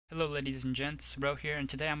Hello ladies and gents, Ro here, and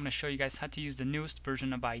today I'm going to show you guys how to use the newest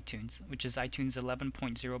version of iTunes, which is iTunes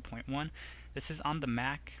 11.0.1. This is on the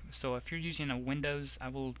Mac, so if you're using a Windows, I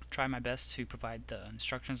will try my best to provide the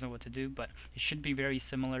instructions on what to do, but it should be very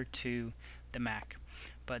similar to the Mac.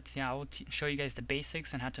 But yeah, I will show you guys the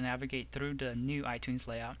basics and how to navigate through the new iTunes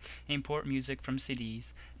layout, import music from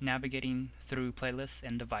CDs, navigating through playlists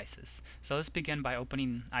and devices. So let's begin by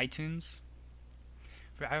opening iTunes.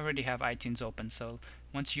 I already have iTunes open, so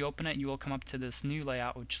once you open it, you will come up to this new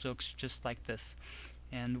layout, which looks just like this.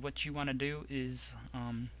 And what you want to do is,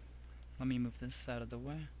 let me move this out of the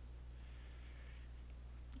way.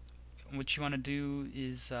 What you want to do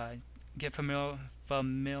is get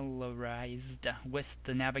familiarized with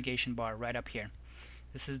the navigation bar right up here.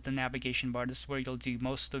 This is the navigation bar. This is where you'll do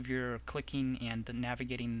most of your clicking and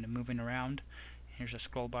navigating and moving around. Here's a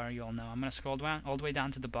scroll bar, you all know. I'm going to scroll down all the way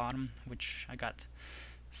down to the bottom, which I got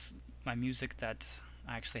my music that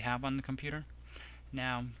I actually have on the computer.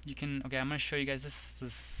 Now you can, okay, I'm going to show you guys. This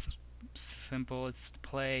is simple. It's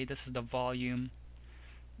play, this is the volume,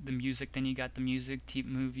 the music, then you got the music,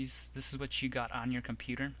 movies. This is what you got on your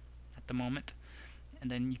computer at the moment. And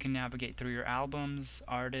then you can navigate through your albums,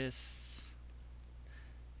 artists,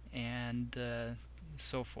 and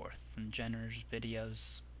so forth, and genres,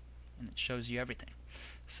 videos, and it shows you everything.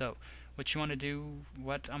 So what you want to do,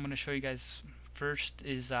 what I'm going to show you guys first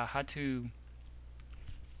is how to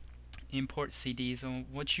import CDs. And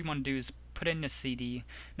what you want to do is put in a CD.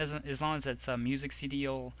 As long as it's a music CD,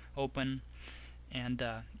 you'll open, and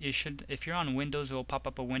it should, if you're on Windows, it will pop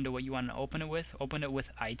up a window what you want to open it with. Open it with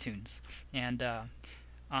iTunes, and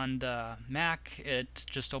on the Mac it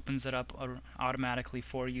just opens it up automatically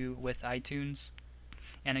for you with iTunes,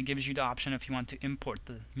 and it gives you the option if you want to import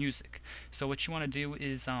the music. So what you want to do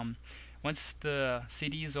is once the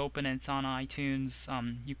CD is open and it's on iTunes,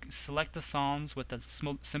 you select the songs with a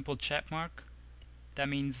simple check mark. That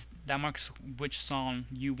means that marks which song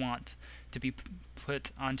you want to be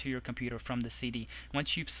put onto your computer from the CD.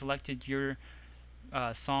 Once you've selected your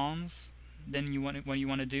songs, then what you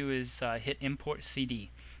want to do is hit import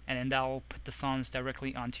CD, and then that will put the songs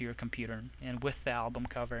directly onto your computer, and with the album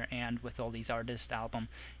cover and with all these artists, album,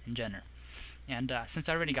 and genre. And since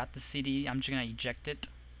I already got the CD, I'm just gonna eject it,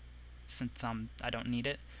 since I don't need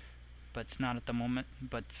it, but it's not at the moment.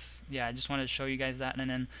 But yeah, I just wanted to show you guys that. And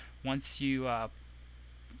then once you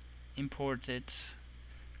import it,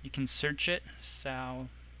 you can search it. So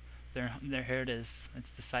here it is.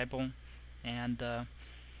 It's Disciple, and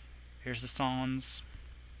here's the songs.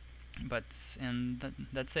 But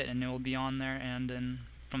that's it, and it will be on there. And then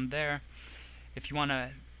from there, if you want to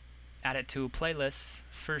add it to a playlist,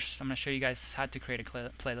 first I'm going to show you guys how to create a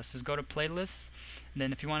playlist. Just go to playlists, and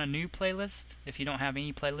then if you want a new playlist, if you don't have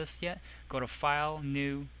any playlist yet, go to file,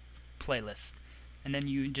 new, playlist, and then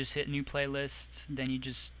you just hit new playlist. Then you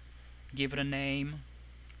just give it a name,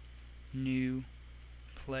 new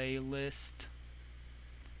playlist,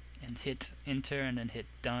 and hit enter, and then hit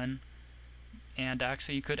done. And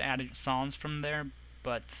actually you could add songs from there,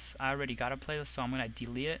 but I already got a playlist, so I'm going to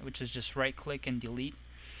delete it, which is just right click and delete.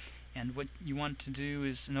 And what you want to do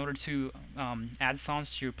is, in order to add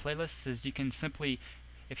songs to your playlist, is you can simply,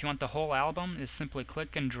 if you want the whole album, is simply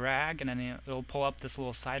click and drag, and then it'll pull up this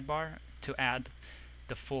little sidebar to add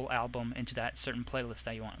the full album into that certain playlist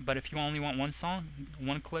that you want. But if you only want one song,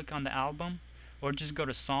 one click on the album, or just go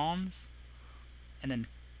to songs, and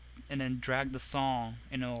then drag the song,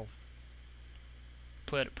 and it'll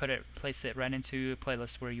place it right into a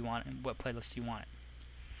playlist where you want it, what playlist you want it.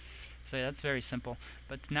 So yeah, that's very simple.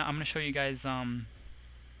 But now I'm going to show you guys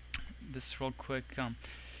this real quick. In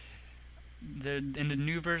the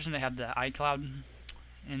new version, they have the Icloud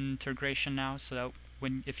integration now. So that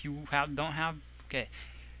if you don't have, okay,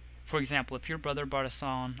 for example, if your brother bought a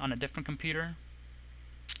song on a different computer,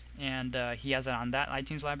 and he has it on that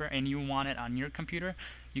iTunes library, and you want it on your computer,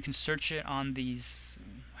 you can search it on these,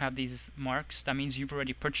 have these marks. That means you've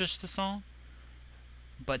already purchased the song,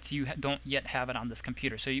 but you don't yet have it on this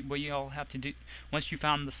computer. So what you all have to do, once you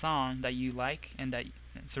found the song that you like and that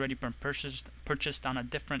it's already been purchased on a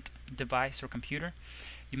different device or computer,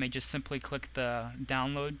 you may just simply click the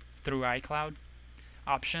download through iCloud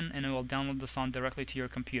option, and it will download the song directly to your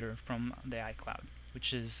computer from the iCloud,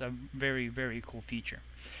 which is a very, very cool feature.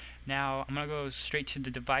 Now I'm going to go straight to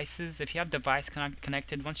the devices. If you have device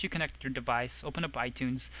connected, once you connect your device, open up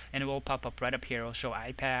iTunes, and it will pop up right up here. It will show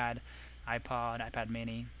iPad, iPod, iPad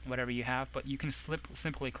mini, whatever you have, but you can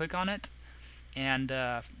simply click on it, and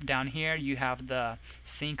down here you have the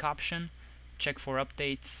sync option, check for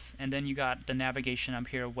updates, and then you got the navigation up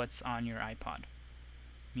here, what's on your iPod.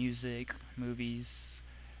 Music, movies,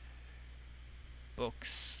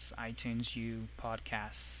 Books, iTunes U,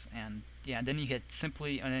 Podcasts, and yeah, then you hit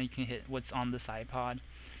Simply, and then you can hit what's on this iPod, and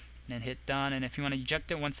then hit Done. And if you want to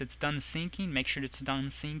eject it, once it's done syncing, make sure it's done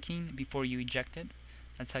syncing before you eject it.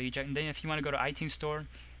 That's how you eject. And then if you want to go to iTunes Store,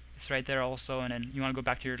 it's right there also. And then you want to go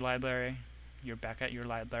back to your library, you're back at your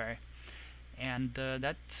library. And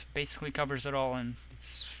that basically covers it all, and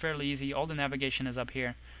it's fairly easy. All the navigation is up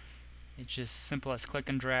here. It's just simple as click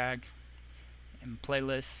and drag and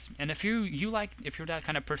playlists. And if you're that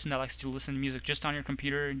kind of person that likes to listen to music just on your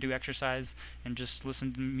computer, do exercise and just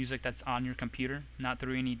listen to music that's on your computer, not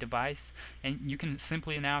through any device, and you can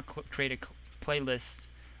simply now create a playlist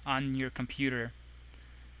on your computer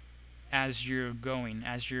as you're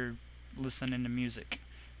listening to music.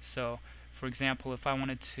 So for example, if I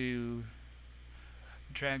wanted to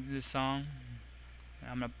drag this song,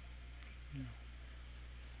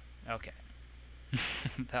 okay.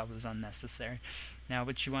 That was unnecessary. Now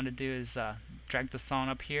what you want to do is drag the song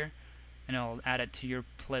up here, and it'll add it to your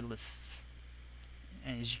playlists.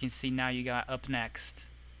 And as you can see, now you got Up Next.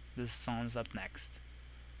 This song's Up Next.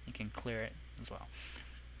 You can clear it as well.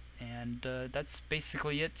 And that's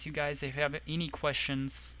basically it, you guys. If you have any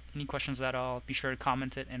questions at all, be sure to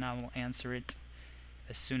comment it, and I will answer it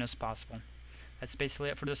as soon as possible. That's basically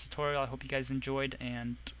it for this tutorial. I hope you guys enjoyed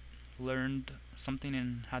and learned something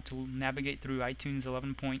in how to navigate through iTunes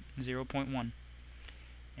 11.0.1.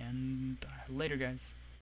 And later, guys.